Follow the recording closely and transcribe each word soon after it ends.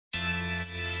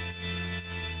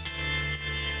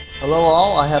Hello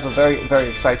all, I have a very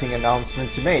exciting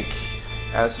announcement to make.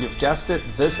 As you've guessed it,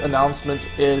 this announcement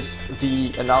is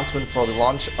the announcement for the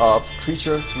launch of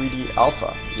Creature3D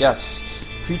ALPHA. Yes,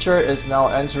 Creature is now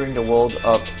entering the world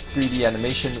of 3D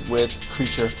animation with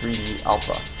Creature3D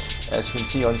ALPHA. As you can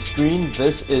see on screen,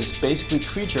 this is basically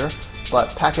Creature,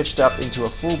 but packaged up into a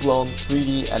full-blown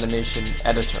 3D animation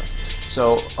editor.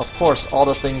 So, of course, all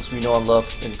the things we know and love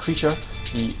in Creature,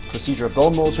 the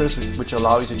procedural motors, which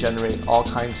allow you to generate all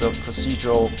kinds of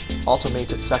procedural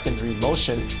automated secondary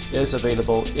motion, is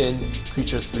available in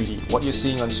Creature3D. What you're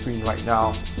seeing on screen right now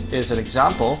is an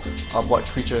example of what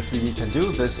Creature3D can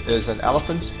do. This is an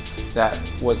elephant that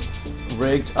was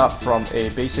rigged up from a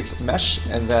basic mesh,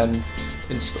 and then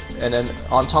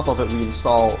on top of it we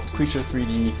install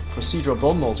Creature3D procedural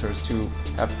bone motors to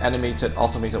have animated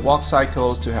automated walk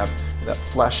cycles, to have that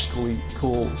really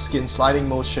cool skin sliding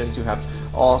motion, to have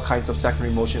all kinds of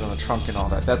secondary motion on the trunk and all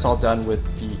that. That's all done with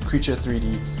the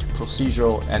Creature3D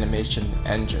procedural animation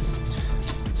engine.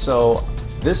 So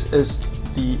this is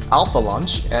the alpha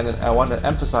launch, and I want to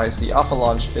emphasize the alpha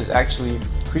launch is actually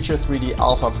Creature3D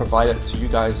ALPHA provided to you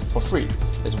guys for free.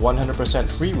 It's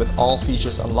 100% free with all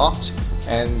features unlocked,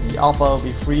 and the alpha will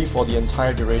be free for the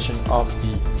entire duration of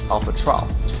the alpha trial.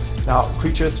 Now,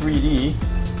 Creature3D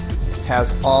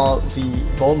has all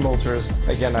the bone motors,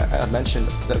 again I mentioned,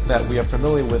 that we are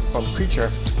familiar with from Creature.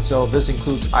 So this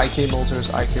includes IK motors,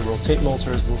 IK rotate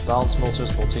motors, move balance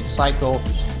motors, rotate cycle,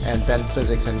 and bend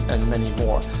physics, and many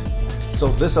more. So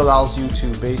this allows you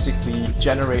to basically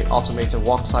generate automated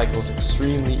walk cycles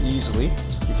extremely easily.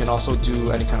 You can also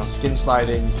do any kind of skin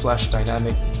sliding, flash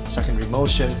dynamic secondary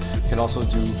motion. You can also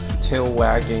do tail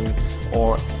wagging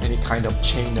or any kind of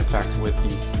chain effect with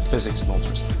the physics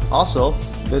motors. Also,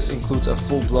 this includes a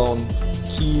full-blown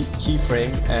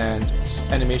keyframe and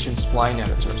animation spline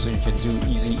editor, so you can do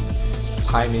easy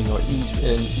timing or ease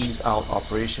in, ease out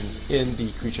operations in the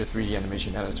Creature3D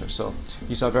animation editor. So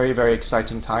these are very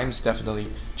exciting times. Definitely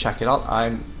check it out.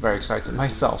 I'm very excited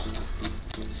myself.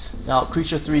 Now,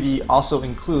 Creature3D also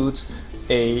includes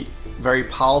a very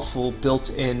powerful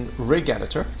built-in rig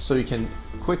editor, so you can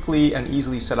quickly and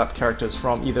easily set up characters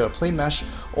from either a plane mesh,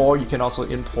 or you can also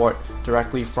import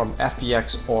directly from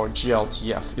FBX or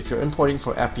GLTF. If you're importing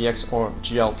for FBX or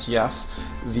GLTF,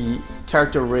 the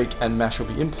character rig and mesh will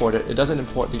be imported. It doesn't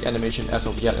import the animation as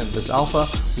of yet in this alpha.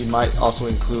 We might also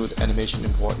include animation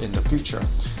import in the future.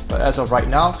 But as of right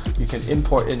now, you can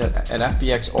import in an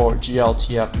FBX or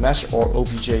GLTF mesh or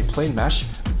OBJ plane mesh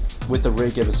with the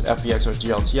rig if it's FBX or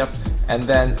GLTF, and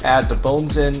then add the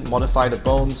bones in, modify the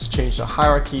bones, change the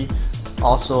hierarchy.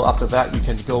 Also, after that, you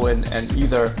can go in and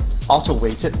either auto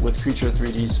weight it with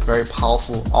Creature3D's very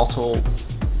powerful auto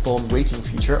bone weighting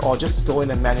feature, or just go in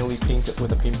and manually paint it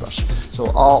with a paintbrush. So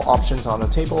all options are on the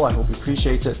table. I hope you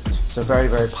appreciate it. It's a very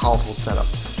powerful setup.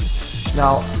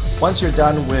 Now, once you're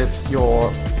done with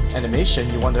your animation,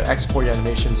 you want to export your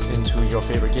animations into your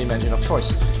favorite game engine of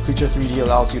choice. Creature3D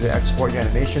allows you to export your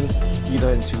animations either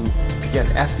into, again,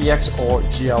 FBX or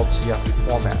GLTF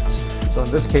format. So in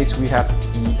this case, we have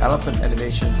the elephant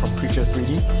animation from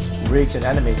Creature3D rigged and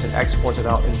animated, exported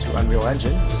out into Unreal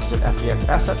Engine. This is an FBX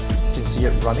asset. You can see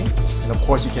it running, and of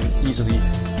course you can easily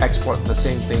export the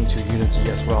same thing to Unity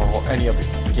as well, or any of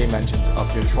the game engines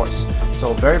of your choice.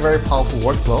 So very powerful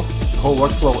workflow. The whole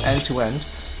workflow end to end,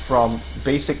 from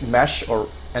basic mesh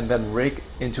and then rig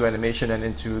into animation and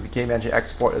into the game engine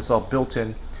export, is all built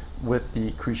in with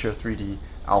the Creature3D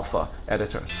ALPHA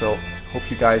editor. So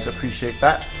hope you guys appreciate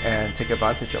that and take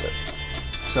advantage of it.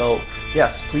 So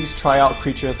yes, please try out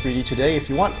Creature3D today if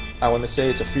you want. I want to say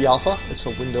it's a free alpha. It's for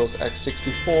Windows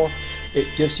x64. It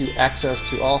gives you access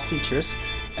to all features,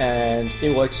 and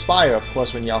it will expire, of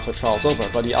course, when the alpha trial is over.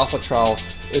 But the alpha trial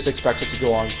is expected to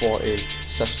go on for a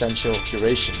substantial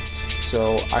duration.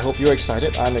 So I hope you're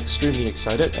excited. I'm extremely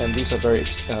excited, and these are very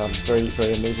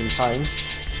amazing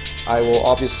times. I will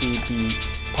obviously be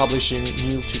publishing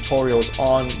new tutorials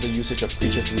on the usage of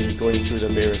Creature3D, going through the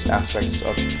various aspects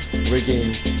of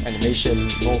rigging, animation,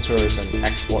 motors, and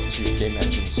export to your game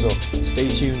engine. So stay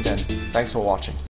tuned, and thanks for watching.